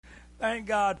Thank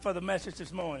God for the message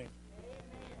this morning.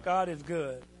 God is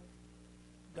good.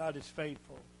 God is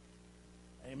faithful.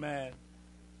 Amen.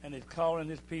 And He's calling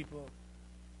His people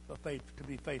for faith, to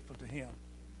be faithful to Him.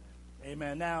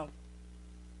 Amen. Now,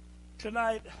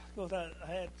 tonight, because I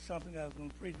had something I was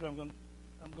going to preach, but I'm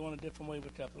going a different way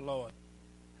with the Lord.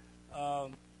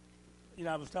 I've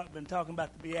been talking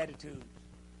about the Beatitudes.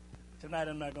 Tonight,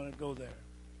 I'm not going to go there.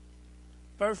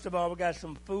 First of all, we got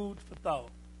some food for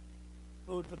thought.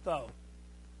 Food for thought.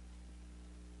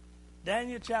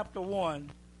 Daniel chapter 1.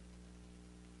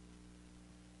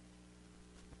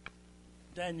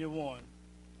 Daniel 1.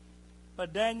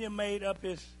 But Daniel made up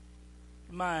his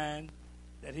mind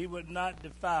that he would not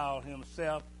defile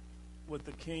himself with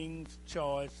the king's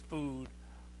choice food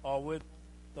or with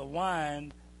the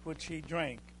wine which he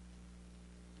drank.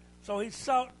 So he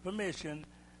sought permission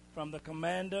from the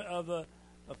commander of the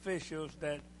officials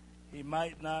that he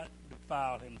might not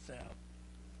defile himself.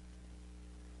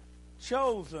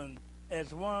 Chosen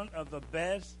as one of the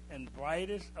best and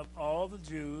brightest of all the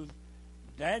Jews,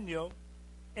 Daniel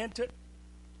entered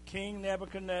King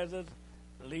Nebuchadnezzar's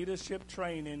leadership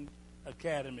training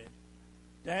academy.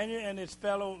 Daniel and his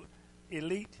fellow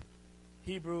elite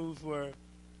Hebrews were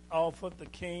offered the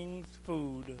king's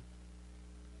food,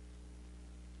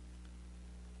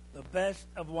 the best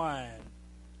of wine,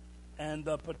 and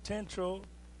the potential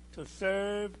to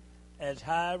serve as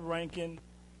high-ranking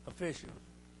officials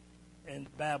in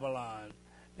Babylon.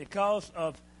 Because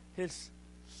of his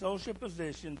social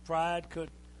position, pride could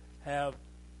have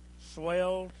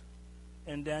swelled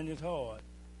in Daniel's heart,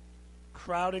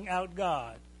 crowding out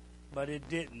God, but it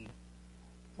didn't.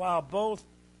 While both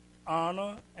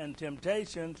honor and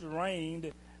temptations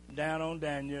rained down on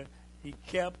Daniel, he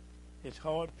kept his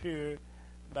heart pure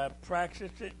by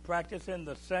practicing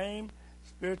the same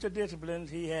spiritual disciplines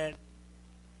he had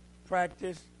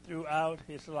practiced throughout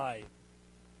his life.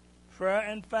 Prayer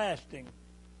and fasting.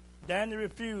 Daniel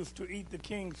refused to eat the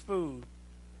king's food,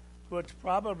 which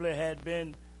probably had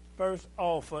been first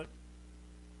offered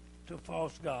to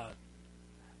false gods.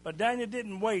 But Daniel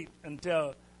didn't wait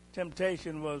until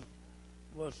temptation was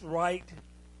right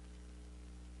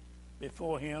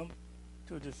before him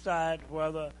to decide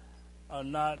whether or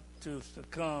not to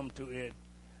succumb to it.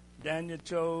 Daniel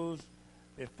chose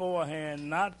beforehand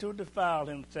not to defile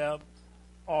himself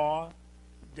or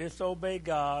disobey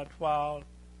God while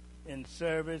in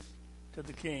service to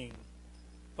the king.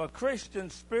 For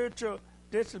Christians, spiritual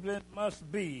discipline must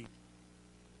be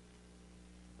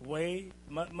the way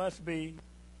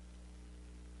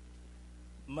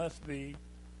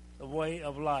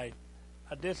of life.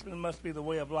 A discipline must be the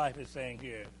way of life, it's saying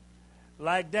here.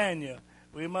 Like Daniel,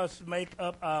 we must make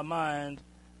up our mind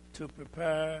to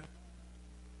prepare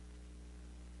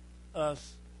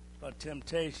us for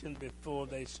temptation before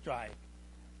they strike.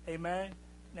 Amen?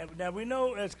 Now we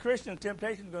know as Christians,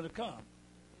 temptation is going to come.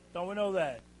 Don't we know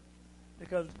that?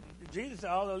 Because Jesus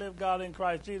said, all that live godly in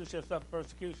Christ Jesus shall suffer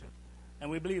persecution. And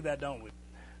we believe that, don't we?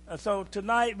 So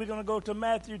tonight we're going to go to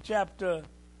Matthew chapter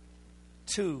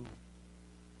 2.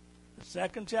 The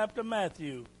second chapter of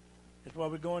Matthew is where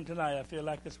we're going tonight. I feel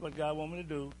like that's what God wants me to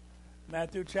do.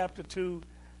 Matthew chapter 2,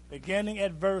 beginning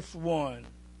at verse 1.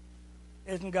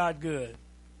 Isn't God good?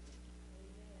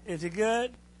 Is He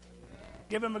good?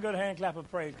 Give Him a good hand clap of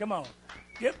praise. Come on.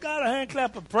 Give God a hand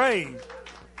clap of praise.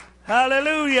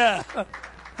 Hallelujah.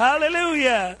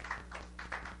 Hallelujah.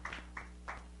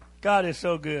 God is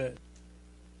so good.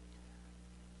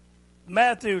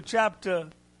 Matthew chapter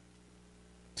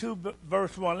 2,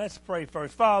 verse 1. Let's pray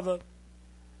first. Father,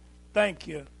 thank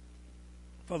you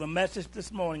for the message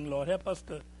this morning, Lord. Help us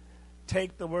to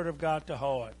take the word of God to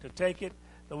heart, to take it,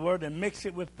 the word, and mix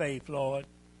it with faith, Lord,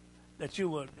 that you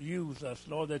would use us,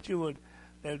 Lord, that you would,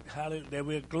 that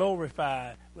we'll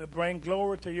glorify, we'll bring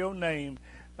glory to your name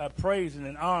by praising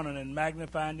and honoring and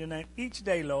magnifying your name each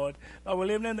day, Lord. Lord, we're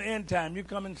living in the end time. You're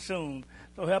coming soon.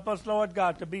 So help us, Lord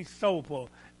God, to be sober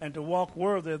and to walk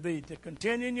worthy of thee, to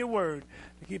continue in your word,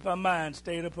 to keep our minds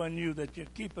stayed upon you, that you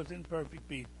keep us in perfect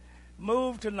peace.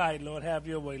 Move tonight, Lord. Have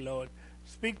your way, Lord.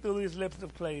 Speak through these lips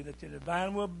of clay that your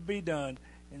divine will be done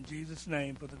in Jesus'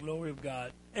 name for the glory of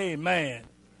God. Amen.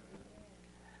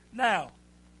 Now,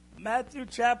 Matthew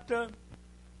chapter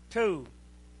 2,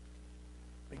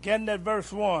 beginning at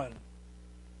verse 1.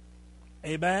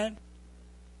 Amen.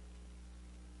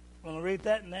 I'm going to read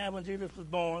that now. When Jesus was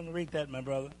born, read that, my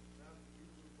brother.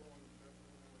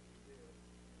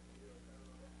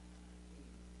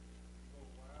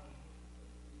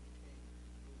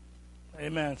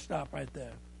 Amen. Stop right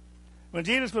there. When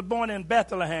Jesus was born in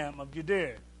Bethlehem of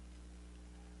Judea.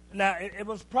 Now, it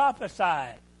was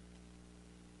prophesied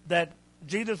that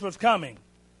Jesus was coming.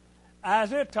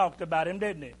 Isaiah talked about him,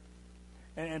 didn't he?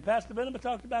 And Pastor Benham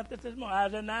talked about this morning,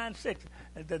 Isaiah 9:6.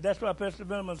 That's where Pastor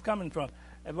Benham was coming from.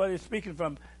 And what he's speaking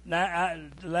from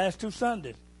the last 2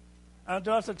 Sundays.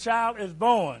 Unto us a child is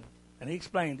born, and he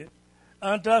explained it.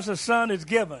 Unto us a son is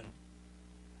given,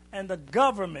 and the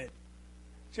government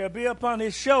shall be upon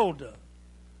his shoulder,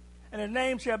 and his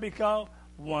name shall be called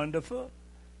Wonderful,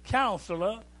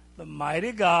 Counselor, the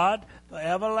Mighty God, the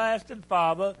Everlasting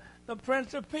Father, the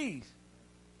Prince of Peace.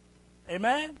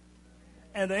 Amen?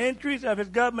 And the increase of his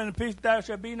government and peace there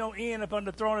shall be no end upon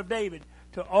the throne of David,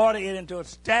 to order it and to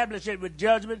establish it with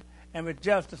judgment and with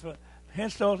justice for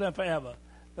henceforth and forever.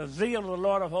 The zeal of the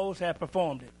Lord of hosts hath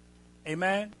performed it.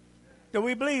 Amen? Do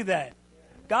we believe that?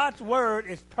 God's word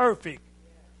is perfect.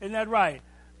 Isn't that right?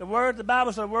 The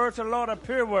Bible says the words of the Lord are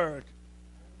pure words.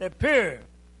 They're pure.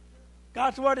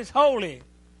 God's word is holy.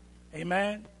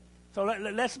 Amen? So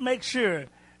let's make sure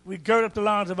we gird up the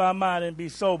loins of our mind and be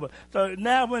sober. So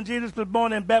now when Jesus was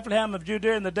born in Bethlehem of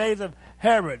Judea in the days of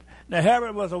Herod. Now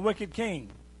Herod was a wicked king.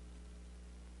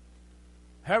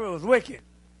 Herod was wicked.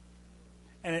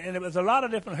 And it was a lot of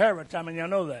different Herods. I mean, y'all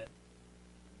know that.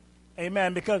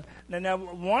 Amen. Because now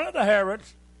one of the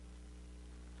Herods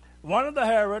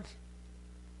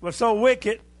was so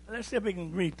wicked. Let's see if we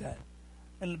can read that.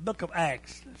 In the book of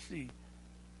Acts. Let's see.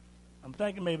 I'm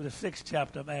thinking maybe the 6th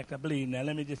chapter of Acts, I believe now.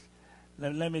 Let me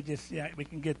just see how we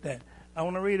can get that. I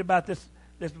want to read about this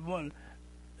one.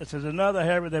 This is another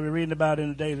Herod that we're reading about in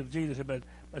the days of Jesus. But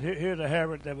here's a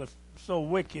Herod that was so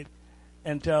wicked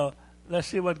until, let's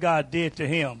see what God did to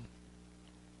him.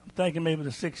 I'm thinking maybe the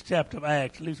 6th chapter of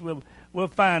Acts. At least we'll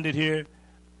find it here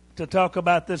to talk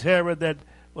about this Herod that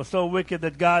was so wicked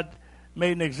that God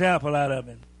made an example out of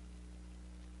him.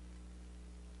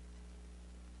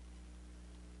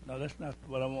 No, that's not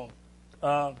what I want.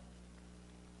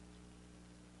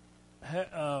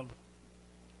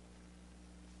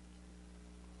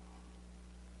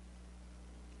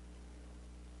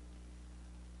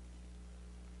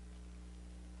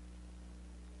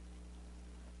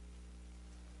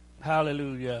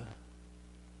 Hallelujah.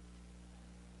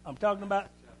 I'm talking about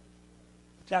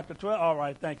chapter 12. All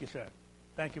right, thank you, sir.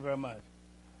 Thank you very much.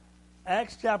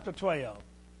 Acts chapter 12.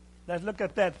 Let's look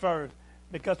at that first,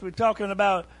 because we're talking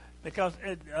about, because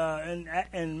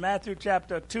in Matthew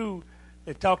chapter 2,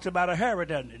 it talks about a Herod,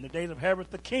 doesn't it? In the days of Herod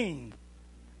the king.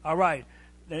 All right.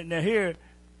 Now here,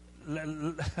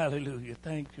 hallelujah.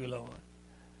 Thank you, Lord.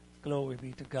 Glory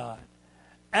be to God.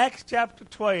 Acts chapter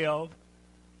 12.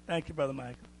 Thank you, Brother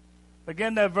Michael.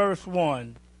 Begin at verse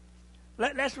 1.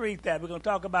 Let's read that. We're going to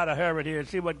talk about a Herod here and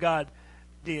see what God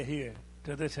did here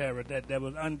to this Herod that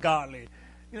was ungodly.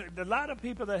 You know, a lot of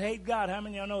people that hate God, how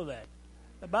many of y'all know that?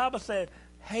 The Bible said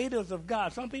haters of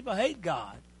God. Some people hate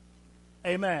God.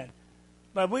 Amen.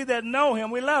 But we that know him,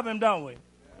 we love him, don't we?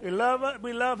 We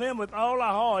love him with all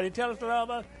our heart. He tells us to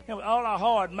love him with all our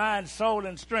heart, mind, soul,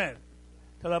 and strength.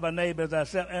 To love our neighbors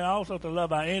ourselves, and also to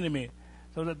love our enemy.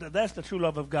 So that's the true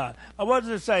love of God. What does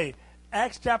it say?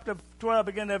 Acts chapter 12,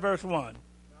 beginning at verse 1.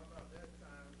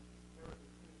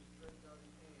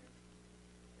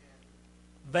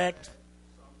 Vexed.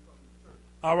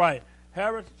 All right.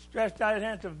 Herod stretched out his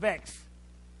hand to vex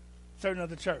certain of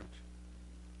the church.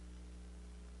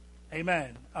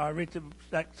 Amen. I'll read the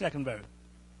second verse.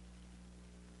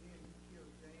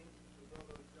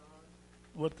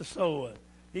 With the sword.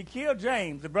 He killed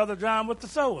James, the brother of John, with the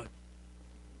sword.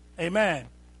 Amen.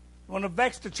 Want to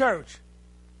vex the church.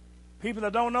 People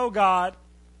that don't know God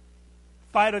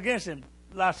fight against him.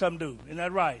 A lot of them do. Isn't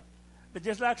that right? But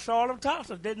just like Saul of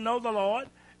Tarsus didn't know the Lord,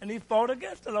 and he fought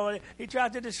against the Lord. He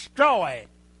tried to destroy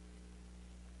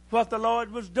what the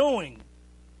Lord was doing.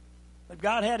 But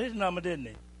God had his number, didn't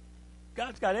he?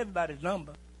 God's got everybody's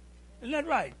number. Isn't that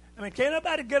right? I mean, can't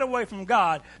nobody get away from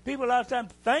God. People a lot of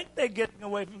times think they're getting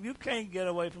away from you. Can't get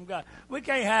away from God. We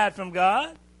can't hide from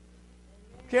God.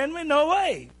 Can we? No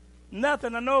way.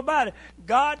 Nothing to know about it.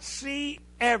 God see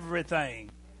everything.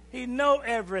 He know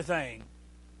everything.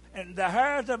 And the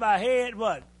hairs of our head,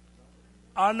 what?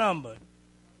 Are numbered.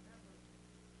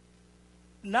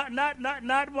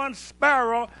 Not one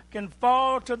sparrow can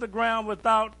fall to the ground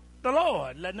without the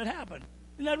Lord letting it happen.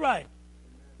 Isn't that right?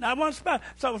 Not one sparrow.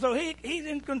 So he's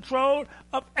in control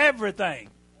of everything.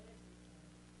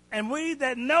 And we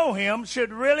that know him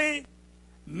should really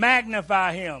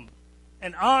magnify him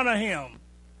and honor him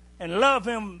and love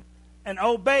him and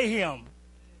obey him.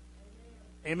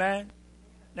 Amen.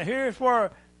 Now here's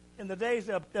where, in the days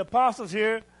of the apostles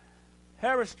here,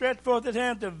 Herod stretched forth his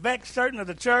hand to vex certain of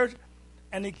the church,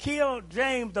 and he killed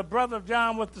James, the brother of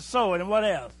John, with the sword. And what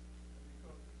else?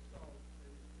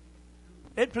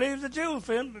 It pleased the Jews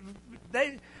for him.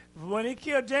 When he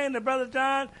killed James and brother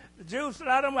John, the Jews said,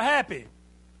 "I them were happy."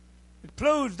 It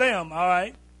pleased them, all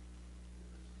right.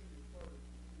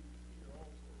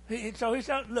 So he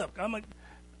said, "Look,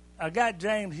 I got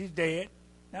James, he's dead.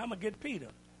 Now I'm going to get Peter.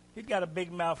 He's got a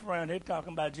big mouth around here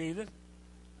talking about Jesus.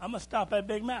 I'm going to stop that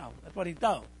big mouth." That's what he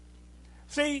thought.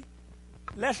 See,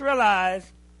 let's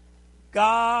realize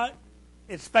God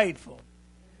is faithful.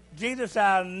 Jesus said,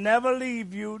 "I'll never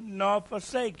leave you nor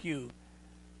forsake you."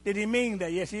 Did he mean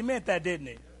that? Yes, he meant that, didn't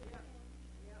he?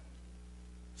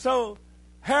 So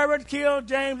Herod killed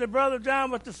James, the brother of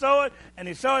John, with the sword, and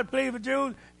he saw it pleased the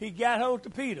Jews. He got hold to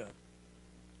Peter.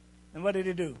 And what did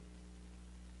he do?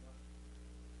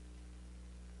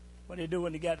 What did he do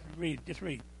when he got to read? Just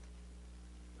read.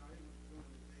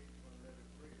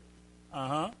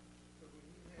 Uh-huh.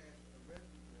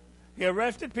 He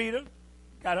arrested Peter,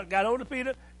 got hold of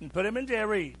Peter, and put him in jail.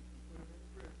 Read.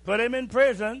 Put him in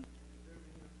prison.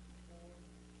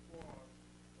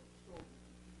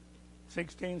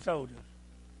 16 soldiers.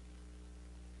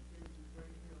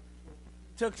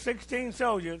 Took 16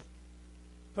 soldiers,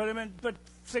 put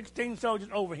 16 soldiers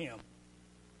over him.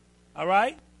 All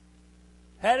right?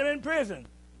 Had him in prison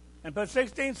and put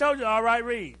 16 soldiers. All right,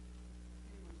 read.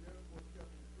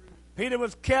 Peter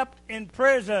was kept in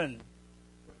prison.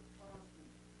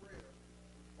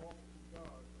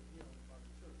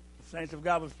 The saints of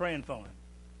God was praying for him.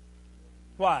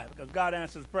 Why? Because God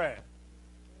answers prayer.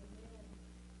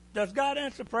 Does God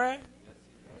answer prayer?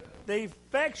 The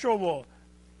effectual,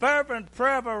 fervent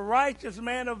prayer of a righteous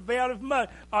man availeth much.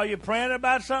 Are you praying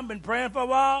about something? Been praying for a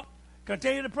while?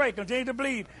 Continue to pray, continue to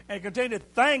believe, and continue to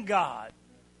thank God.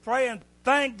 Pray and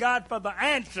thank God for the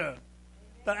answer.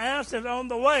 The answer is on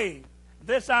the way.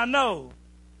 This I know.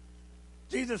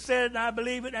 Jesus said it, and I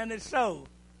believe it, and it's so.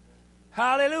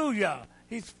 Hallelujah.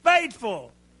 He's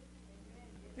faithful.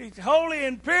 He's holy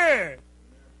and pure.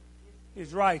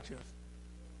 He's righteous.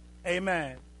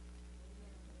 Amen.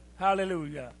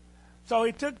 Hallelujah. So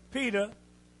he took Peter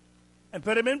and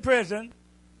put him in prison,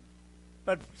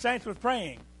 but saints was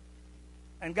praying,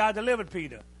 and God delivered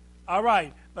Peter. All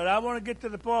right, but I want to get to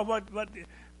the point. What?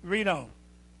 Read on.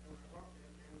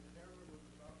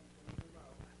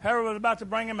 Herod was about to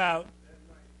bring him out.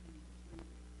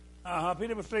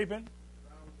 Peter was sleeping,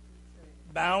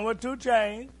 bound with 2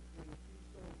 chains.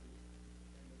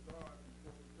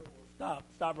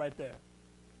 Stop right there.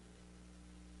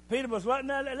 Peter was what?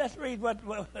 Now let's read what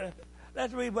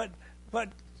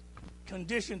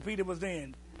condition Peter was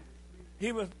in.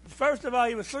 He was, first of all,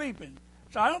 he was sleeping.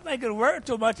 So I don't think it worked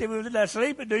too much if he was in there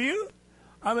sleeping. Do you?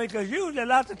 I mean, because usually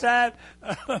lots of times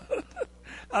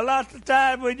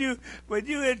when you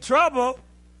in trouble,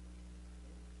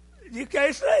 you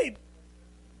can't sleep.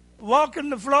 Walking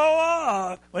the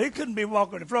floor, well, he couldn't be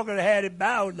walking the floor because he had it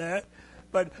bound there,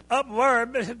 but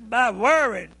upward by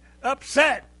worried,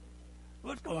 upset.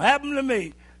 What's going to happen to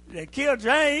me? They killed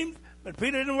James, but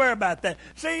Peter didn't worry about that.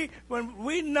 See, when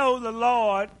we know the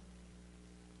Lord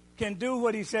can do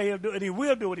what he say he'll do, and he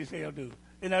will do what he say he'll do.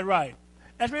 Isn't that right?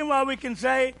 That's the reason why we can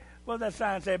say, what does that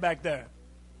sign say back there?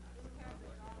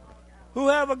 Who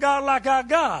have a God like our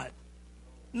God?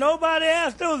 Nobody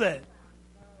else do that.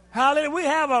 Hallelujah. We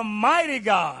have a mighty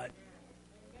God.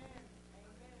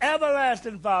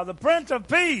 Everlasting Father, Prince of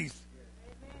Peace.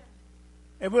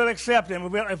 If we'll accept him,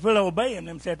 if we'll obey him,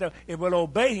 if we'll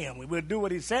obey him, we will do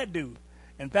what he said do.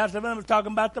 And Pastor Van was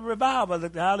talking about the revival,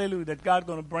 hallelujah, that God's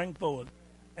going to bring forth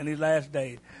in these last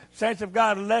days. Saints of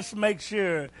God, let's make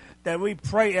sure that we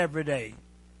pray every day,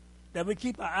 that we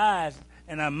keep our eyes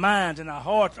and our minds and our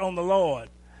hearts on the Lord,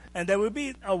 and that we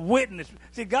be a witness.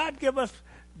 See, God give us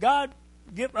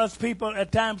people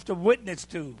at times to witness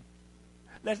to.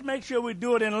 Let's make sure we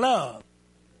do it in love.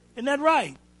 Isn't that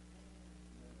right?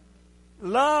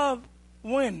 Love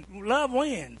wins.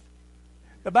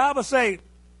 The Bible says,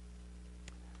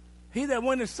 he that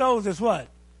winneth souls is what?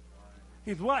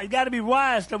 He's wise. You got to be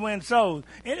wise to win souls.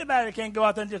 Anybody can't go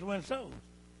out there and just win souls.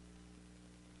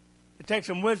 It takes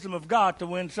some wisdom of God to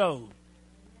win souls.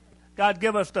 God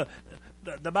give us the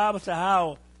Bible says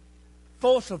how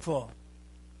forceful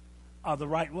are the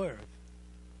right words.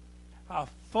 How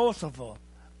forceful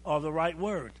are the right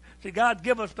words. See, God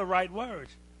give us the right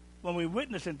words when we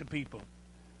witnessing to people.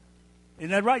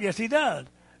 Isn't that right? Yes, he does.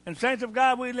 And saints of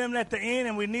God, we live at the end,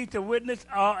 and we need to witness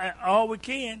all we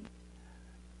can.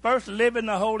 First, living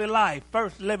the holy life.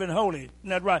 First, living holy. Isn't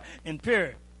that right? And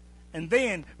pure. And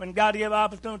then, when God gives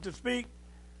opportunity to speak,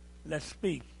 let's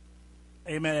speak.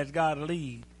 Amen. As God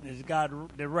lead, as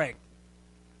God direct.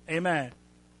 Amen.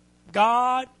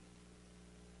 God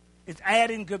is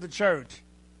adding to the church.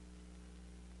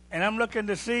 And I'm looking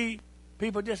to see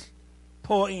people just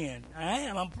pour in. I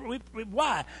am.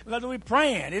 Why? Because we're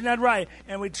praying. Isn't that right?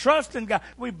 And we trust in God.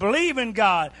 We believe in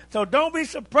God. So don't be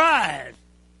surprised.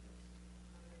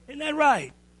 Isn't that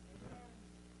right?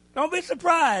 Don't be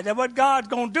surprised at what God's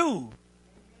going to do.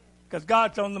 Because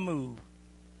God's on the move.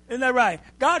 Isn't that right?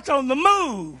 God's on the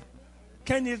move.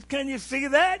 Can you see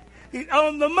that? He's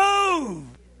on the move.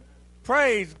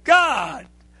 Praise God.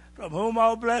 From whom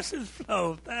all blessings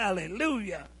flow.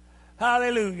 Hallelujah.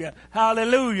 Hallelujah.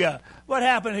 Hallelujah. What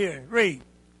happened here? Read.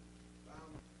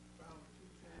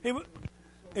 He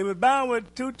was bound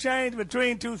with 2 chains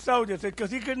between 2 soldiers because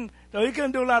he couldn't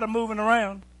do a lot of moving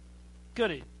around.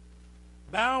 Could he?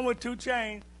 Bound with 2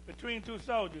 chains between 2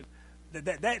 soldiers.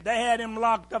 They had him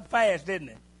locked up fast, didn't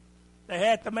they? They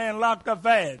had the man locked up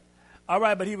fast. All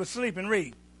right, but he was sleeping.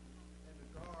 Read.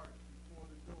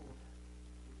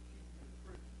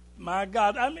 My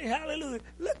God, I mean, hallelujah.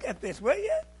 Look at this, will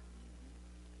you?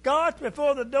 God's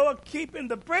before the door keeping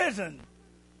the prison.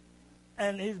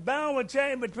 And he's bound with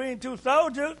chain between 2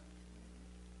 soldiers.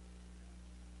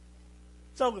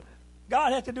 So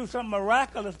God has to do something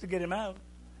miraculous to get him out.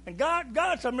 And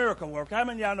God's a miracle worker. How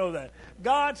many of y'all know that?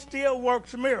 God still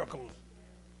works miracles.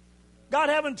 God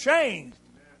haven't changed.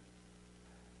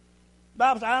 The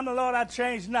Bible says, I am the Lord, I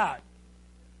change not.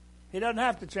 He doesn't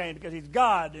have to change because he's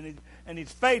God and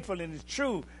he's faithful and he's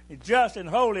true. He's just and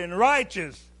holy and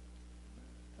righteous.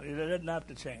 He doesn't have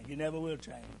to change. He never will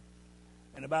change.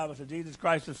 And the Bible says Jesus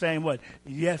Christ is the same what?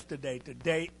 Yesterday,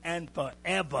 today, and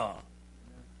forever.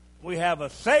 We have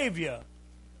a Savior.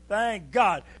 Thank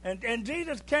God. And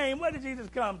Jesus came. What did Jesus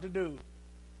come to do?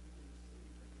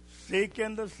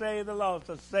 Seeking to save the lost.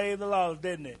 To save the lost,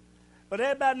 didn't it? But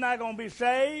everybody not going to be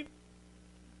saved.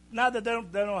 Not that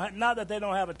they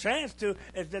don't have a chance to.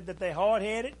 It's that they're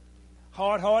hard-headed,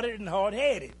 hard-hearted, and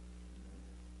hard-headed.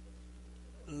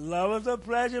 Lovers of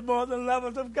pleasure more than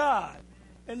lovers of God.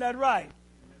 Isn't that right?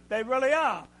 They really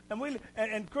are.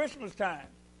 And Christmas time.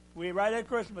 We're right at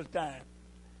Christmas time.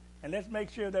 And let's make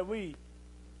sure that we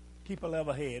keep a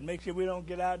level head. Make sure we don't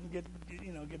get out and get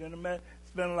in a mess,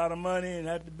 spend a lot of money and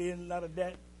have to be in a lot of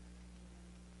debt.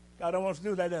 God don't want us to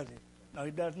do that, does he? No,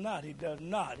 he does not. He does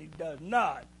not. He does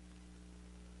not.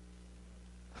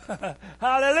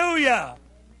 Hallelujah.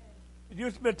 It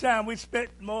used to be a time we spent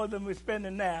more than we're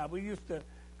spending now. We used to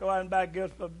go out and buy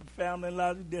gifts for family and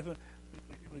lots of different.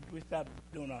 We stopped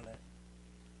doing all that.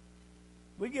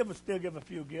 We still give a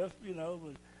few gifts,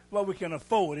 what we can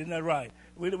afford. Isn't that right?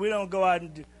 We don't go out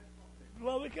and do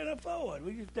what we can afford.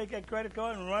 We just take that credit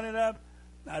card and run it up.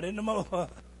 Not anymore.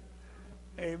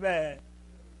 Amen.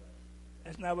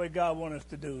 That's not what God wants us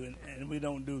to do, and we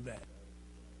don't do that.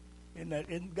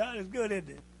 And God is good, isn't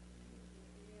it?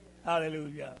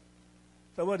 Hallelujah.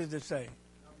 So what does it say?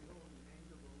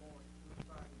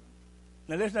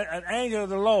 Now listen, an angel of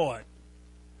the Lord.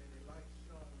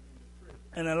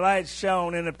 And a light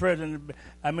shone in the prison.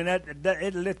 I mean,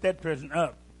 it lit that prison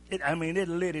up. It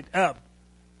lit it up.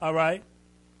 All right?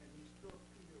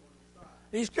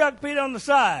 He struck Peter on the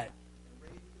side.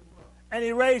 And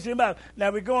he raised him up.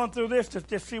 Now, we're going through this to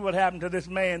just see what happened to this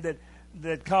man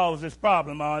that caused this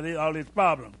problem, all these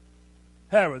problems.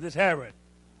 Herod.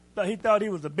 So he thought he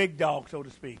was a big dog, so to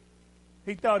speak.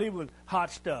 He thought he was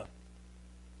hot stuff,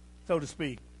 so to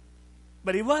speak.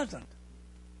 But he wasn't.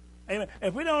 Amen.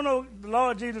 If we don't know the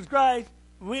Lord Jesus Christ,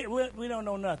 we don't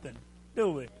know nothing,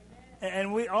 do we?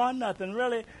 And we are nothing,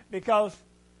 really, because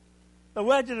the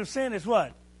wages of sin is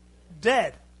what?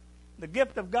 Death. The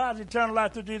gift of God is eternal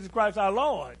life through Jesus Christ our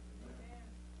Lord.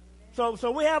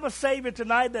 So we have a Savior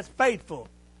tonight that's faithful.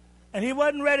 And he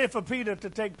wasn't ready for Peter to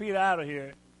take Peter out of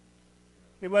here.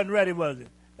 He wasn't ready, was it?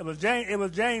 It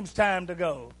was James' time to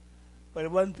go. But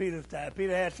it wasn't Peter's time.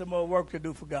 Peter had some more work to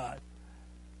do for God.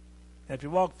 And if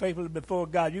you walk faithfully before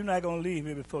God, you're not going to leave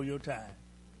here before your time.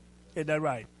 Isn't that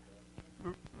right?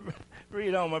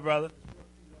 Read on, my brother.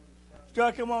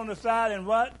 Struck him on the side and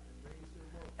what?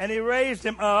 And he raised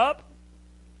him up.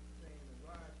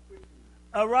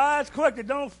 Arise quickly.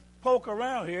 Don't poke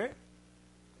around here.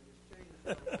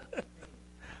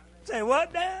 Say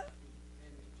what now?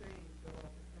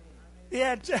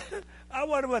 Yeah, I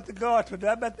wonder what the guards would do.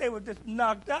 I bet they were just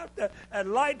knocked out. That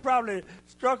light probably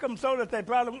struck them so that they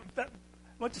probably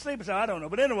went to sleep or something. I don't know.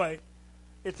 But anyway,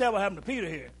 it's what happened to Peter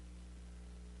here.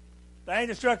 The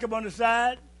angel struck him on the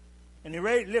side, and he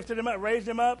lifted him up, raised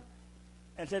him up,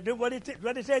 and said, what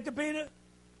did he say to Peter?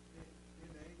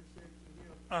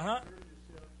 Uh-huh.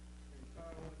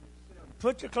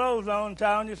 Put your clothes on and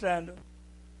tie on your sandals.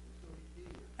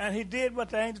 And he did what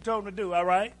the angel told him to do, all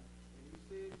right?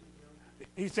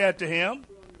 He said to him,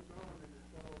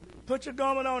 put your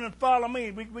garment on and follow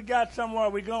me. We got somewhere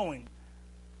we're going.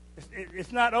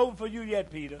 It's not over for you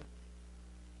yet, Peter.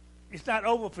 It's not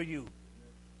over for you.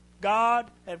 God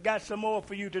has got some more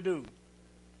for you to do.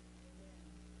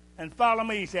 And follow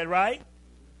me, he said, right?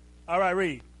 All right,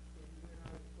 read.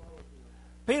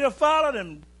 Peter followed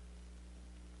him.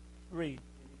 Read.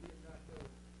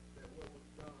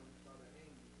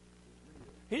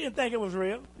 He didn't think it was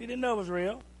real. He didn't know it was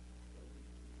real.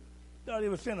 Thought he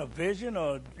was seeing a vision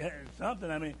or something.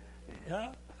 I mean,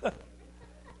 huh?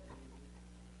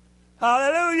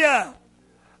 Hallelujah.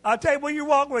 I'll tell you, when you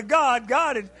walk with God,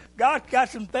 God got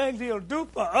some things he'll do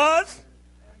for us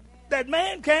that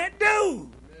man can't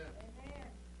do.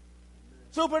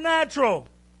 Supernatural.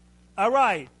 All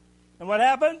right. And what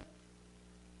happened?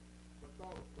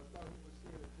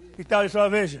 He thought he saw a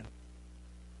vision.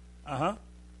 Uh-huh.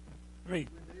 Read.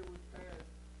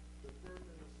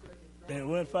 They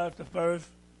went past the first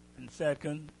and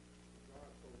second.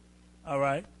 All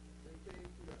right.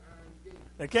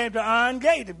 They came to Iron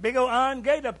Gate, the big old Iron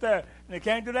Gate up there. And they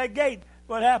came to that gate.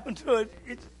 What happened to it?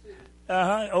 It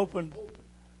opened.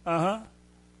 To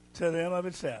them of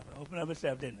itself. Opened of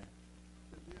itself, didn't it?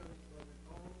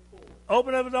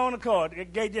 Opened of its own accord. The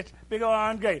gate, just big old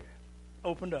Iron Gate,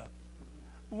 opened up.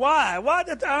 Why? Why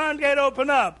did the Iron Gate open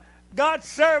up? God's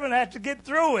servant had to get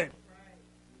through it.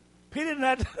 Peter didn't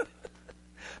have to.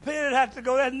 Peter didn't have to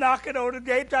go there knocking over the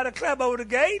gate, try to climb over the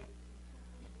gate.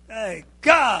 Hey,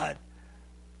 God.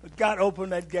 But God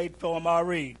opened that gate for him. I'll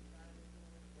read.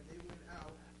 And they went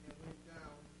out and went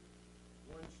down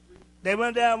one street. They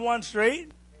went down one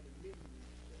street. And immediately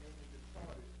the angel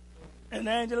departed. And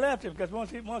the angel left him, because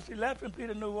once he left him,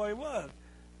 Peter knew where he was.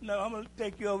 No, I'm going to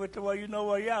take you over to where you know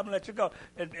where you are. I'm going to let you go.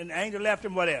 And the angel left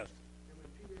him. What else? And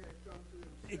when Peter had come to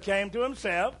himself, He came to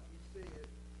himself. he said,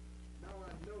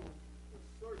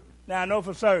 Now I know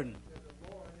for certain that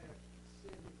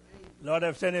the Lord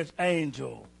hath sent his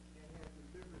angel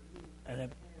and and hath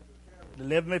have delivered me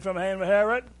delivered me from the hand of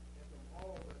Herod and from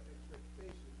all the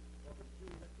expectation of the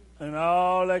Jews. and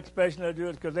all the expectation of the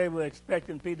Jews, because they were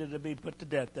expecting Peter to be put to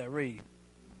death there. Read.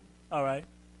 All right.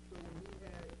 So when he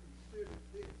had considered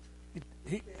this,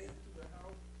 He, he came to the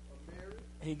house of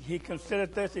Mary, he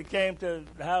considered this. He came to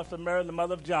the house of Mary, the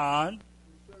mother of John.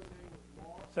 whose surname was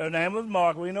Mark. So her name was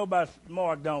Mark. We know about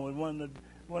Mark, don't we?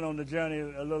 Went on the journey,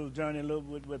 a little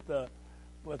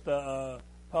with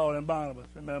Paul and Barnabas.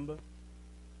 Remember?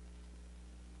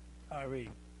 I read.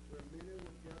 Where many were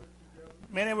gathered together,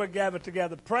 Many were gathered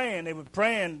together praying. They were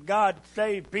praying, God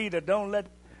save Peter. Don't let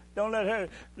her.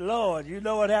 Lord, you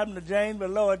know what happened to James, but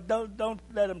Lord, don't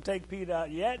let him take Peter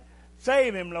out yet.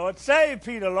 Save him, Lord. Save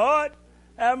Peter, Lord.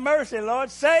 Have mercy, Lord.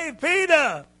 Save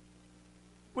Peter.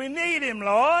 We need him,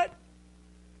 Lord.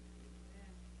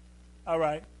 All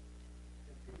right.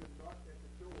 and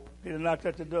Peter knocked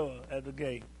at the door at the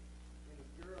gate.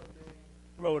 a girl named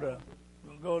Rhoda.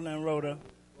 A girl named Rhoda.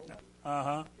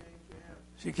 Uh-huh. came to him.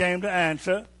 She came to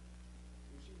answer. When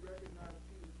she recognized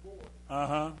Peter's voice,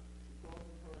 Uh-huh. because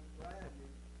of her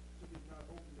gladness, she did not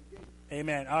open the gate.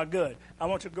 Amen. All right, good. I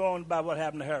want you to go on by what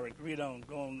happened to Herod. Read on.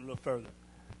 Go on a little further.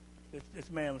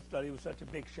 This man was studying. He was such a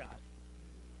big shot.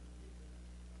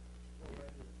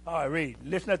 All right, read.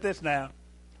 Listen at this now.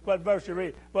 What verse you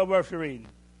read? What verse you reading?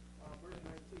 Verse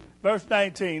 19. Verse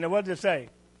 19. Now, what does it say?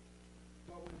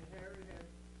 But when Herod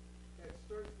had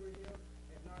searched for him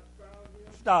and not found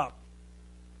him, Stop.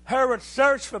 Herod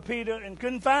searched for Peter and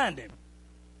couldn't find him.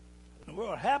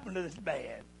 What happened to this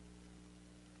man?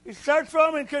 He searched for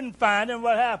him and couldn't find him.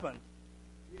 What happened?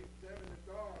 he examined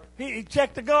the guard He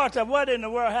checked the guards. Said, what in the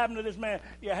world happened to this man?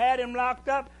 You had him locked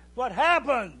up. What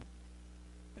happened?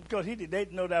 Because they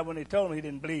didn't know that when they told him, he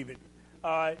didn't believe it.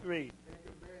 All right, read. and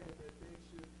commanded that they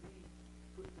should be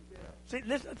put to death. See,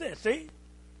 listen to this. See,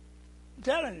 I'm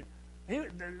telling you,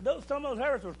 some of those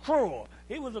Herods was cruel.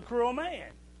 He was a cruel man.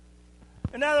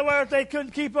 In other words, they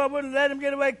couldn't keep up with him, let him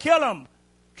get away, kill him,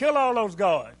 kill all those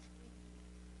guards.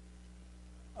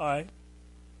 All right. And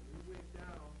he went down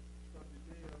from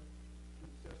Judea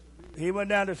to Caesarea He went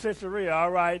down to Caesarea.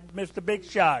 All right, Mr. Big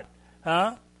Shot,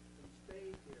 huh? and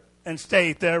stayed there. And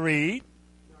stayed there. Read.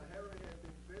 Now Herod had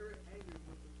been very angry with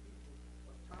the people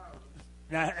of Tyre,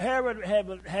 Now Herod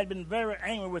had been very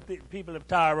angry with the people of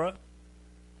Tyre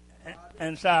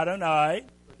and Sidon. All right.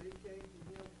 but they came to him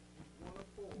with one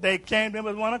accord, They came to him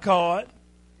with one accord.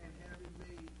 and having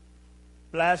made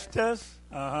Blastus.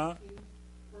 Uh-huh. kings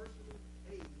personal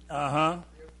aid Uh-huh.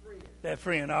 their friend, Their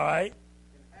friend. All right.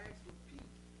 and asked for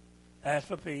peace, Ask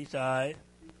for peace. All right.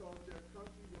 because their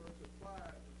country was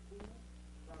supplied with food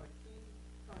by the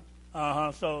king's country.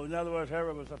 Uh-huh. So, in other words,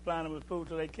 Herod was supplying them with food,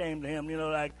 so they came to him,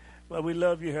 like, well, we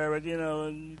love you, Herod,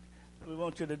 and we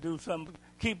want you to do something.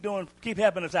 Keep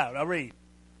helping us out. I'll read.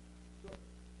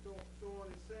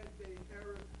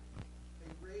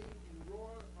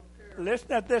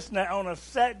 Listen at this now. On a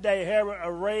set day, Herod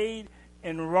arrayed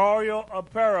in royal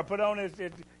apparel, put on his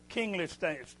kingly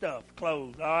stuff,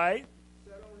 clothes, all right?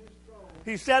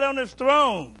 He sat on his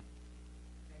throne.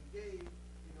 And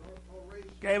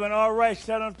gave an oration,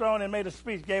 sat on the throne and made a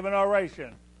speech, gave an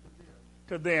oration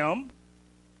to them.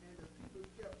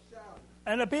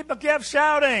 And the people kept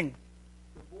shouting.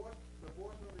 The voice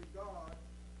of a God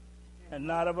and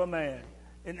not of a man.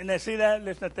 And they see that?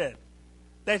 Listen to that.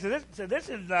 They said, this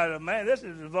is not a man, this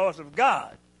is the voice of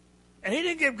God. And he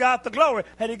didn't give God the glory.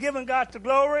 Had he given God the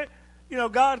glory,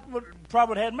 God would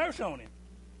probably had mercy on him.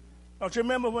 Don't you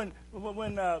remember when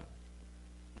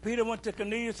Peter went to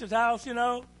Cornelius' house,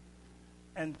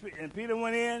 and Peter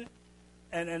went in,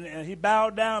 and he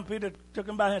bowed down. Peter took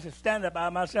him by the hand and said, stand up, I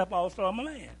myself also am a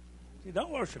man. See,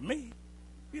 don't worship me,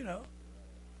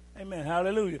 Amen,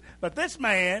 hallelujah. But this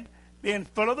man, being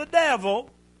full of the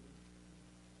devil,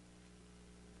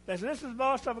 they said, this is the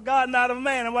voice of God, not of a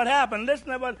man. And what happened? Listen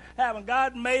to what happened.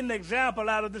 God made an example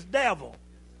out of this devil.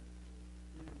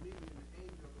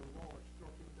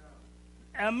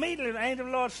 Immediately, the angel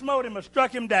of the Lord smote him and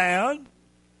struck him down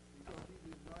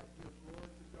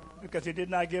because he did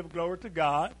not give glory to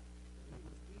God.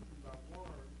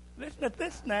 Listen to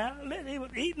this now. He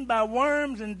was eaten by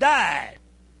worms and died.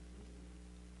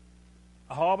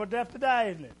 A horrible death to die,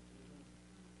 isn't it?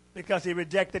 Because he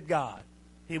rejected God.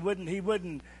 He wouldn't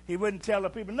tell the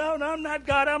people, no, I'm not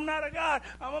God, I'm not a God,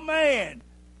 I'm a man.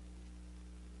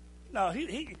 No,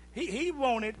 he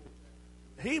wanted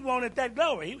that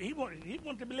glory. He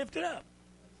wanted to be lifted up.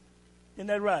 Isn't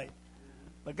that right?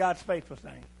 But God's faithful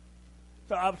thing.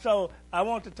 So I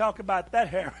want to talk about that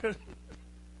Herod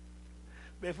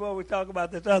before we talk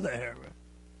about this other Herod.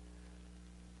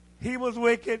 He was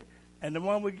wicked, and the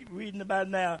one we're reading about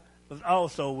now was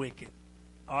also wicked.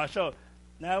 All right, so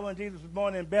now when Jesus was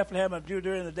born in Bethlehem of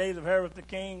Judea in the days of Herod the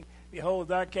king, behold,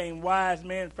 there came wise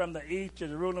men from the east to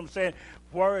Jerusalem, saying,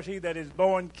 where is he that is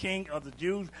born king of the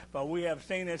Jews? For we have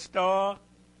seen his star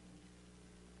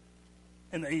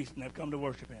in the east and have come to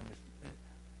worship him.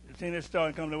 We've seen his star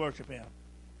and come to worship him.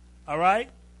 All right?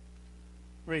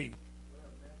 Read.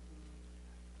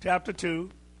 Chapter 2.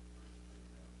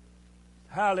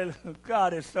 Hallelujah.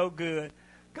 God is so good.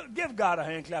 Give God a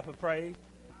hand clap of praise.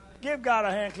 Give God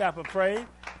a hand clap of praise.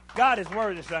 God is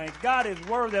worthy, saints. God is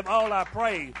worthy of all our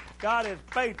praise. God is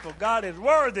faithful. God is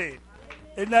worthy.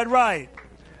 Isn't that right?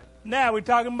 Now we're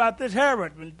talking about this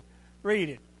Herod. Read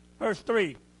it. Verse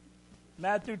 3.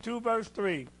 Matthew 2, verse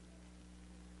 3.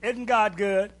 Isn't God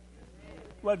good?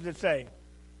 What does it say?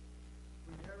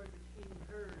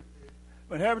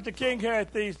 When Herod the king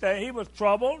heard these things, he was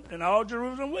troubled, and all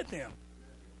Jerusalem with him.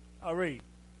 I'll read.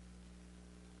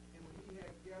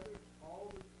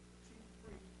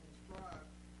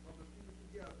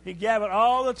 He gathered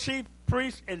all the chief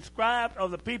priests and scribes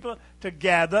of the people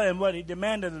together, and what he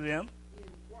demanded of them,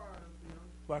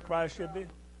 why Christ should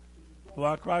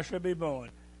be born.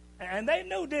 And they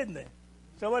knew, didn't they?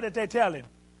 So what did they tell him?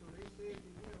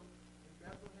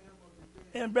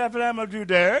 In Bethlehem of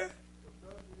Judea.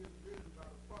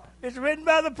 It's written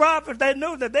by the prophets. They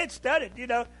knew that. They'd studied,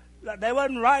 They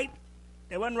wasn't right.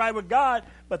 They wasn't right with God,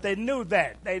 but they knew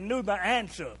that. They knew the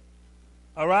answer.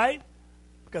 All right?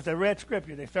 Because they read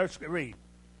Scripture. They searched Scripture. Read.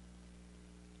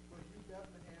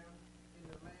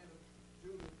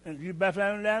 And you,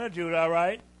 Bethlehem, in the land of Judah, all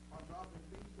right?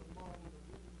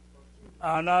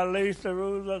 Are not least the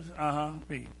rulers.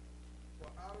 Read.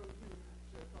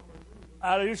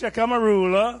 Out of you shall come a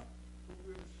ruler.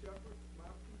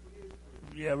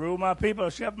 Yeah, rule my people,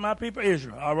 shepherd my people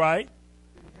Israel. All right?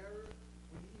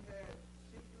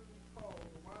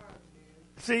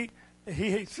 See,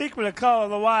 he secretly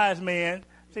called the wise men.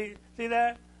 See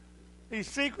that? He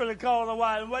secretly called the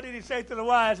wise men. What did he say to the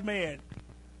wise men?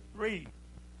 Read.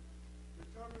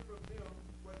 Determine from them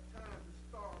what time the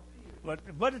star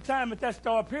appeared. What the time that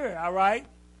star appeared? All right?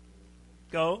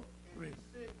 Go. And he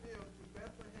sent them to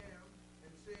Bethlehem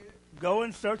and said, go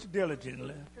and search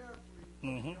diligently.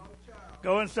 Carefully,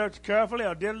 Go and search carefully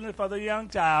or diligently for the young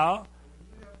child.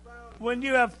 When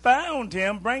you have found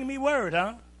him, bring me word,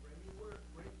 huh?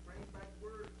 Bring back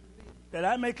word to me. That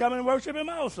I may come and worship him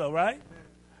also, right? Amen.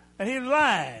 And he was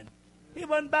lying. He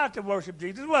wasn't about to worship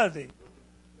Jesus, was he?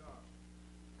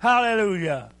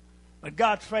 Hallelujah. But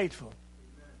God's faithful.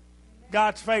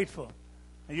 God's faithful.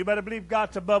 And you better believe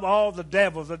God's above all the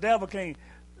devils. The devil can't.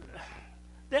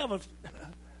 Devil's,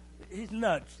 he's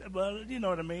nuts. Well, you know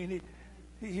what I mean.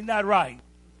 He's not right.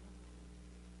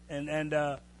 And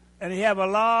he have a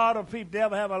lot of people.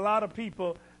 Devil have a lot of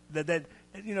people that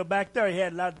back there he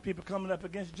had a lot of people coming up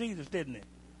against Jesus, didn't he?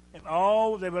 And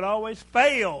they would always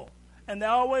fail, and they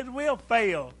always will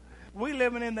fail. we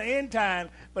living in the end time,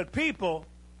 but people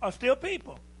are still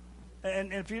people.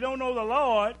 And if you don't know the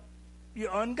Lord,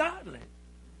 you're ungodly.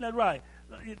 Isn't that right?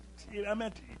 I mean, see,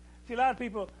 a lot of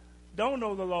people don't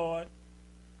know the Lord,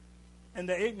 and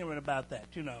they're ignorant about that,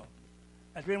 you know.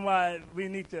 That's been why we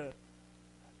need to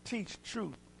teach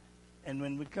truth. And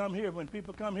when we come here, when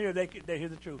people come here, they hear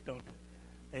the truth, don't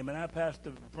they? Amen. Our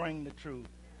pastor bring the truth.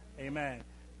 Amen.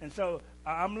 And so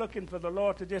I'm looking for the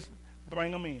Lord to just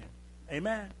bring them in.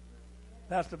 Amen.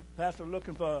 Pastor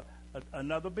looking for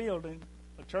another building,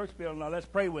 a church building. Now let's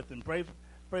pray with him. Pray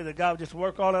that God will just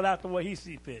work all that out the way he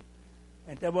sees fit.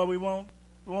 Ain't that what we want?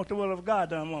 We want the will of God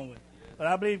done, won't we? But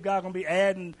I believe God going to be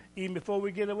adding, even before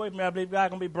we get away from it, I believe God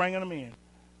going to be bringing them in.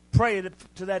 Pray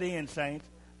to that end, saints.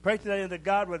 Pray to that end that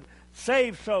God would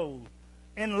save souls,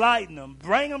 enlighten them,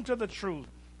 bring them to the truth.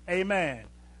 Amen.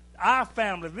 Our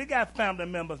families, we got family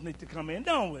members need to come in,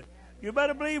 don't we? You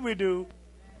better believe we do.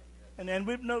 And then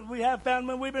we have family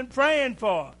members we've been praying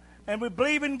for. And we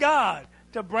believe in God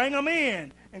to bring them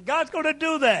in. And God's going to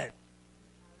do that.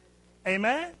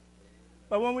 Amen?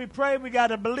 But when we pray, we got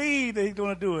to believe that he's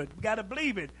going to do it. We got to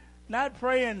believe it. Not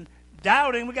praying,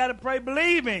 doubting. We got to pray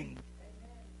believing.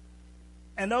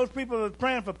 And those people that were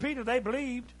praying for Peter, they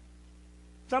believed.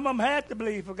 Some of them had to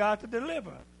believe for God to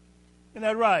deliver. Isn't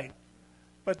that right?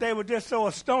 But they were just so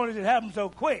astonished it happened so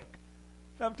quick.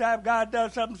 Sometimes God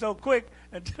does something so quick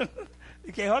until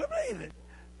you can't hardly believe it.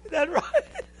 Is that right?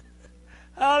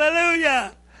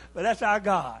 Hallelujah. But that's our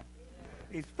God.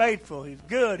 He's faithful. He's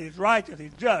good. He's righteous.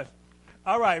 He's just.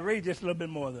 All right, read just a little bit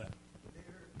more there.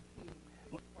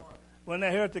 When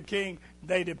they heard the king,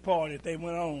 they departed. They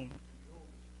went on.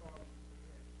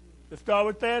 The star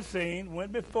which they had seen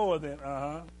went before them.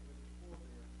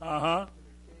 Now,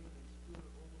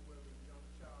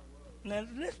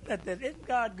 listen at this. Isn't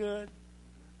God good?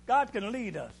 God can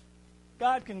lead us.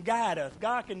 God can guide us.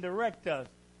 God can direct us.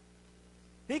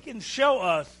 He can show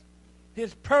us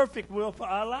his perfect will for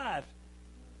our lives.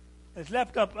 It's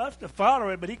left up us to follow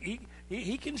it, but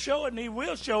he can show it, and he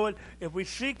will show it if we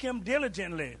seek him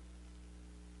diligently.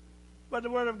 What the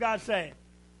Word of God says.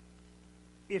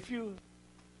 If you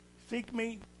seek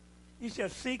me, you shall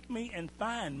seek me and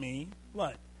find me.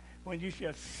 What? When you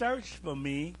shall search for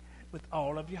me with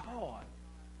all of your heart.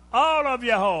 All of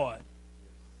your heart.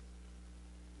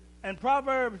 And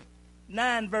Proverbs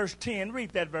 9, verse 10.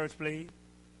 Read that verse, please.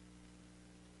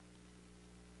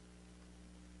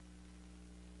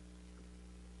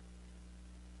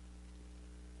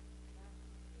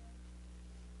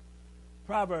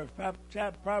 Proverbs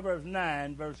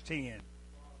 9, verse 10.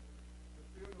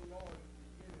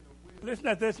 Listen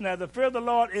at this now. The fear of the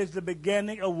Lord is the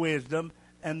beginning of wisdom,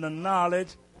 and the knowledge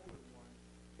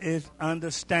is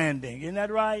understanding. Isn't that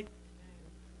right?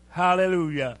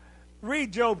 Hallelujah.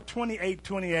 Read Job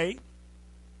 28:28.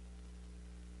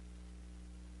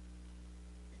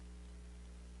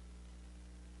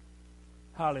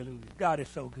 Hallelujah. God is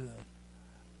so good.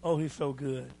 Oh, he's so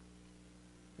good.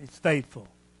 He's faithful.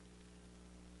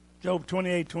 Job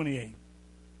 28:28.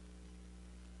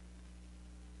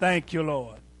 Thank you,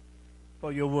 Lord,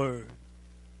 for your word.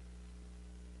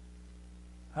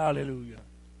 Hallelujah.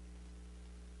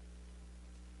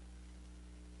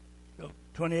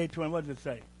 28:20. What does it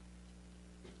say?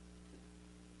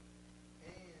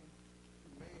 And to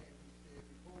man he said,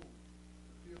 behold,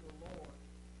 the fear of the Lord,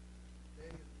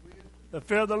 that is wisdom. The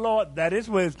fear of the Lord, that is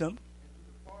wisdom.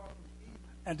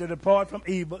 And to depart from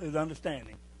evil is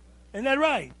understanding. Isn't that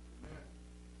right?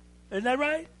 Isn't that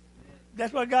right?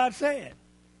 That's what God said.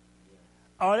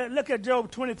 All right, look at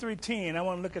Job 23:10. I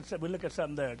want to look at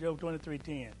something there. Job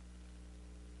 23:10.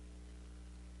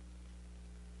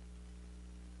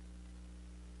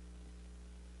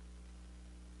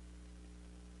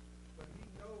 But he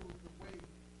knows the way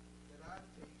that I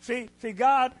take. See,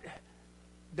 God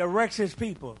directs his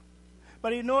people.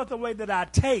 But he knoweth the way that I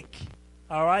take.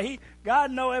 All right?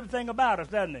 God knows everything about us,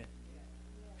 doesn't he?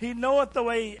 He knoweth the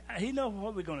way, he knows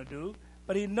what we're going to do,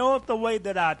 but he knoweth the way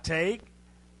that I take.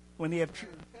 When he have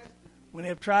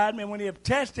tried me, when he have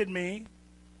tested me,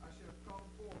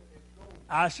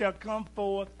 I shall come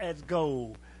forth as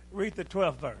gold. Read the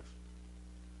 12th verse.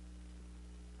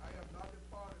 I have not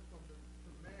departed from the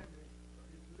commandments of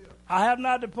his lips. I have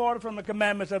not departed from the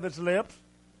commandments of his lips.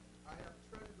 I have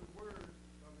treasured the words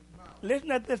of his mouth.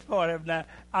 Listen at this part now.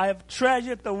 I have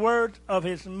treasured the words of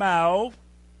his mouth.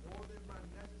 More than my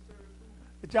necessary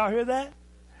food. Did y'all hear that?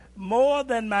 More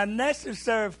than my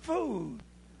necessary food.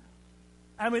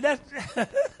 I mean, that's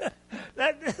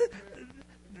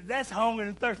hunger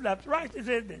and thirst after righteousness,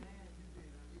 isn't it?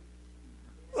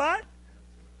 What?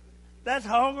 That's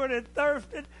hunger and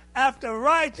thirsting after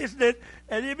righteousness,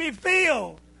 and you be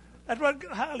filled. That's what,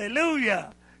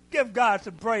 hallelujah. Give God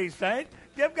some praise, saints.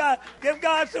 Give God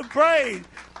some praise.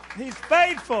 He's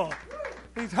faithful.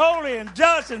 He's holy and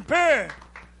just and pure.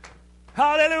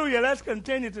 Hallelujah. Let's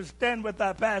continue to stand with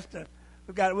our pastor.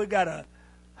 We got a,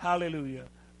 hallelujah,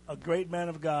 a great man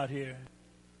of God here.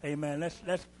 Amen.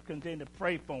 Let's continue to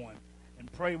pray for him and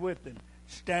pray with him.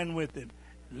 Stand with him.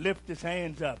 Lift his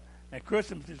hands up. And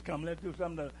Christmas is coming. Let's do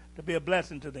something to be a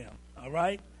blessing to them. All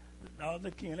right? All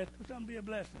the kin. Let's do something to be a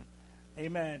blessing.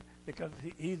 Amen. Because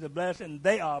he's a blessing.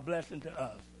 They are a blessing to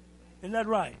us. Isn't that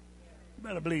right? You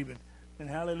better believe it. And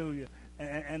hallelujah.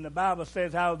 And the Bible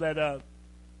says how that the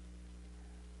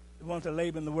ones that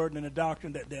labor in the word and in the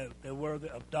doctrine, that they're worthy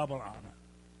of double honor.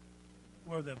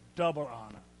 Worthy of double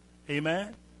honor.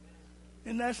 Amen?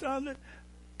 Isn't that something?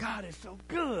 God is so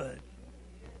good.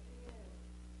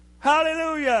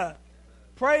 Hallelujah.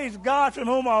 Praise God, from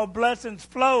whom all blessings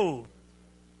flow.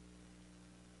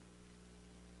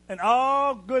 And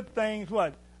all good things,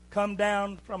 what? Come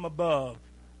down from above,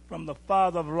 from the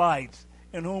Father of lights,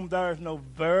 in whom there is no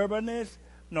variableness,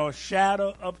 nor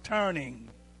shadow of turning.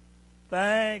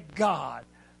 Thank God.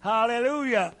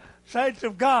 Hallelujah. Saints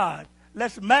of God,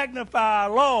 let's magnify our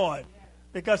Lord,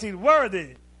 because he's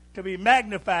worthy to be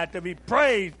magnified, to be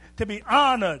praised, to be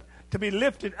honored, to be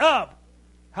lifted up.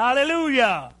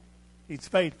 Hallelujah. He's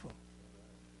faithful.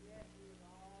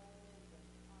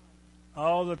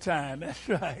 All the time. That's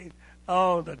right.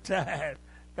 All the time.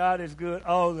 God is good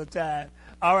all the time.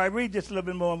 All right, read just a little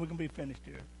bit more and we can be finished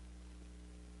here.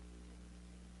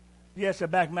 Yes, sir,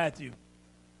 back Matthew.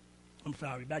 I'm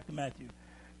sorry, back to Matthew.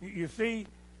 You see,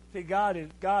 God is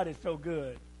so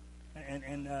good.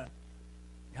 And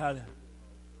how are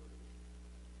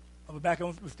we back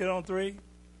on, we're still on 3?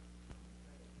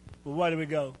 Well, where do we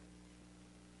go?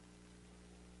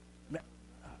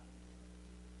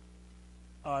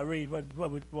 All right, read.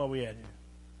 What we at here?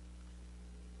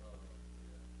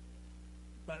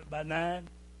 By 9?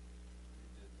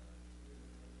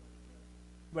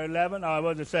 By 11? All right,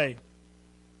 what does it say?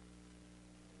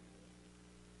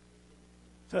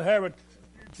 So Herod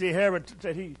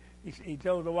said he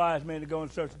told the wise men to go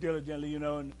and search diligently,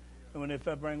 and when they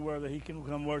felt bring word that he can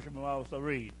come worship him, also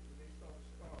read.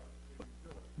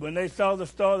 When they saw the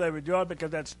star, they rejoiced,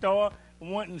 because that star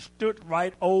went and stood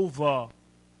right over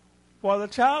where the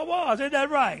child was. Isn't that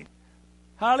right?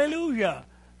 Hallelujah.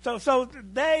 So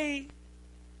they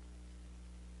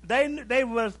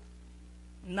was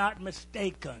not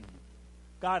mistaken.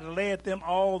 God led them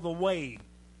all the way.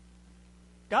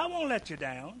 God won't let you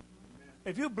down.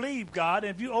 If you believe God,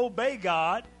 if you obey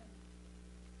God,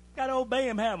 you got to obey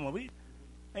him, haven't we?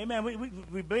 Amen.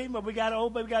 We believe, but we got to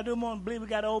obey. We got to do more than believe. We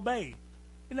got to obey.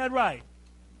 Isn't that right?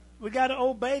 We got to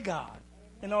obey God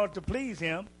in order to please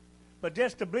him. But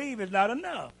just to believe is not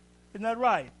enough. Isn't that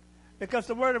right? Because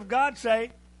the word of God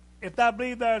say, if thou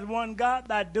believe there is one God,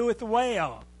 thou doeth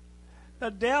well.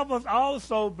 The devils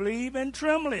also believe and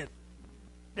trembleth.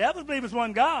 Devils believe it's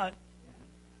one God.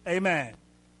 Amen.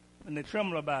 And they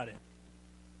tremble about it.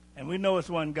 And we know it's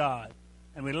one God.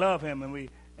 And we love him, and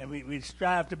we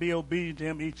strive to be obedient to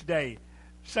him each day.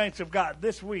 Saints of God,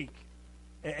 this week,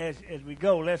 as we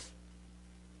go, let's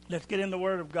get in the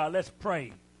word of God. Let's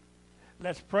pray.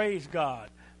 Let's praise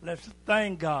God. Let's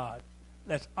thank God.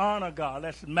 Let's honor God.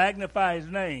 Let's magnify his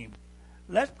name.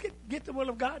 Let's get the will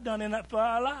of God done in that for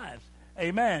our lives.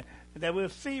 Amen. That we'll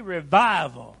see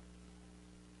revival.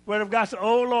 Word of God says,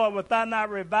 O Lord, wilt thou not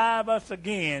revive us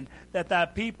again, that thy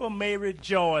people may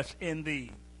rejoice in thee?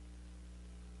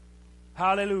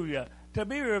 Hallelujah. To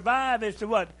be revived is to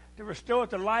what? To restore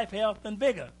to life, health, and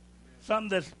vigor. Something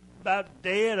that's about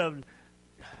dead or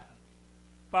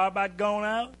far about gone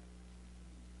out,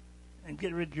 and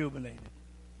get rejuvenated,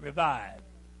 revived,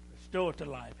 restored to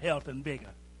life, health, and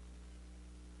vigor.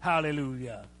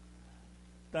 Hallelujah.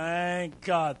 Thank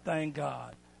God, thank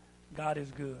God. God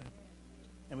is good.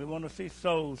 And we want to see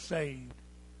souls saved.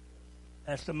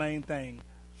 That's the main thing.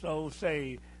 Souls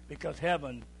saved, because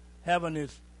heaven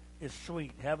is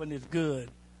sweet. Heaven is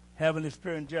good. Heaven is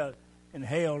pure and just. And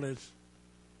hell is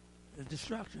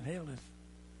destruction. Hell is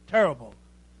terrible.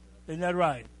 Isn't that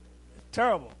right? It's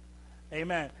terrible.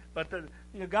 Amen. But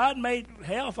God made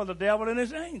hell for the devil and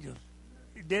his angels.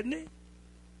 Didn't he?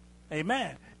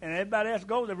 Amen. And everybody else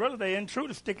goes there. Really, they're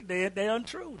intruders. They're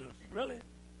intruders. Really.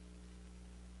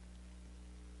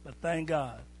 But thank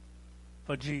God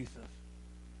for Jesus.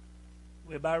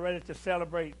 We're about ready to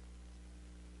celebrate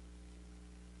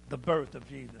the birth of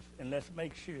Jesus. And let's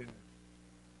make sure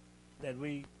that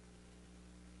we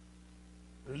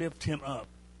lift him up.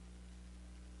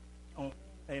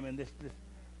 Amen.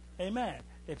 Amen.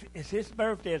 If it's his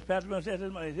birthday, as Pastor Bill says,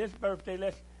 it's his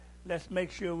birthday, let's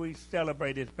make sure we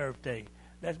celebrate his birthday.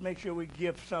 Let's make sure we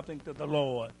give something to the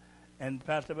Lord. And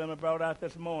Pastor Bimmer brought out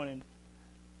this morning,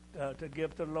 to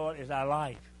give to the Lord is our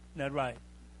life. Isn't that right?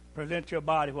 Present your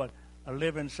body, what? A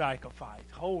living sacrifice,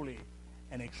 holy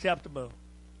and acceptable,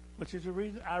 which is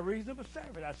our reasonable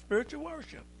service, our spiritual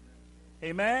worship.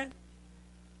 Amen?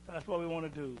 So that's what we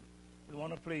want to do. We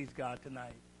want to please God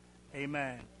tonight.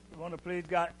 Amen. We want to please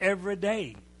God every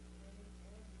day.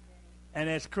 And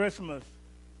it's Christmas.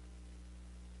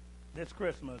 This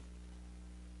Christmas,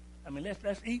 I mean,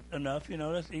 let's eat enough,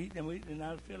 let's eat, and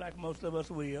I feel like most of us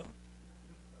will.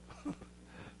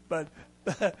 but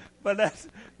let's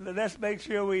make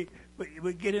sure we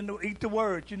get into eat the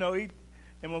word, eat.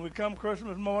 And when we come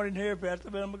Christmas morning here, Pastor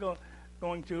Bill, we're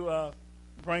going to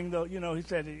bring the, he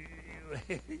said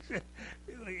he said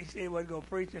he wasn't going to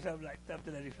preach or something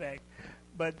to that effect.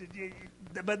 But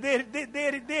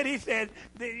then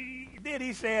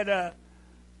he said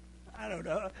I don't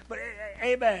know. But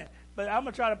amen. But I'm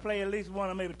gonna try to play at least one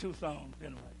or maybe two songs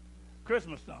anyway,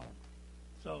 Christmas songs.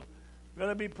 So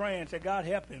really be praying. Say, God,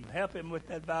 help him with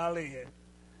that violin.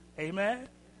 Amen.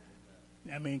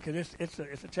 I mean, because it's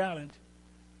a challenge.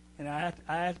 And I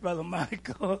asked Brother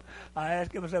Michael. I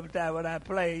asked him some time when I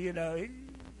play.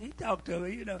 He talked to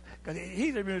me. Because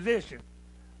he's a musician.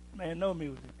 Man, know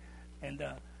music. And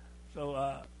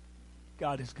so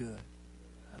God is good.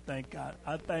 I thank God.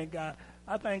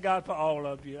 I thank God for all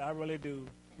of you. I really do.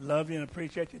 Love you and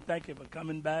appreciate you. Thank you for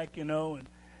coming back, and I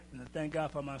thank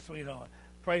God for my sweetheart.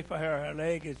 Pray for her. Her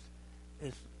leg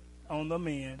is on the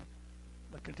mend,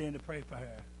 but continue to pray for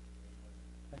her.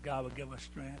 That God will give her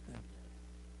strength.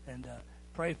 And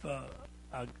pray for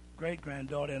our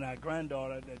great-granddaughter and our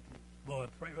granddaughter.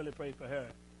 Really pray for her.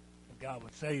 That God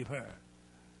would save her.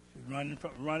 She's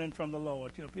running from the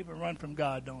Lord. People run from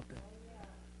God, don't they?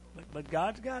 But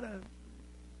God's got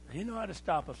He knows how to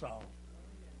stop us all,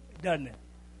 doesn't He?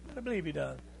 I believe He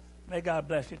does. May God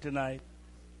bless you tonight.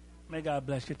 May God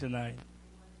bless you tonight.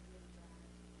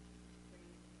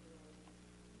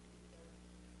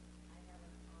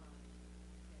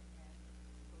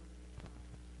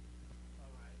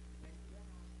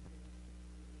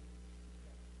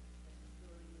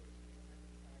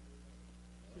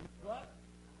 What?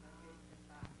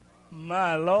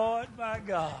 My Lord, my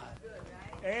God.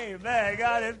 Amen.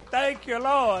 God, thank you,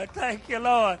 Lord. Thank you,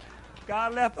 Lord.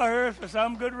 God left the earth for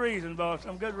some good reason, boy.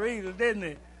 Some good reason, didn't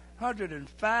He?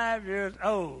 105 years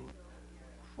old.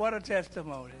 What a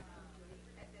testimony.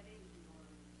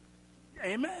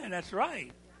 Amen. That's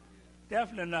right.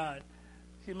 Definitely not.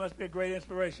 She must be a great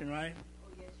inspiration, right?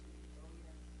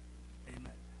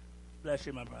 Amen. Bless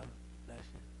you, my brother. Bless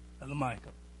you. Brother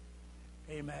Michael.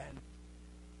 Amen.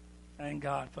 Thank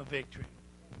God for victory.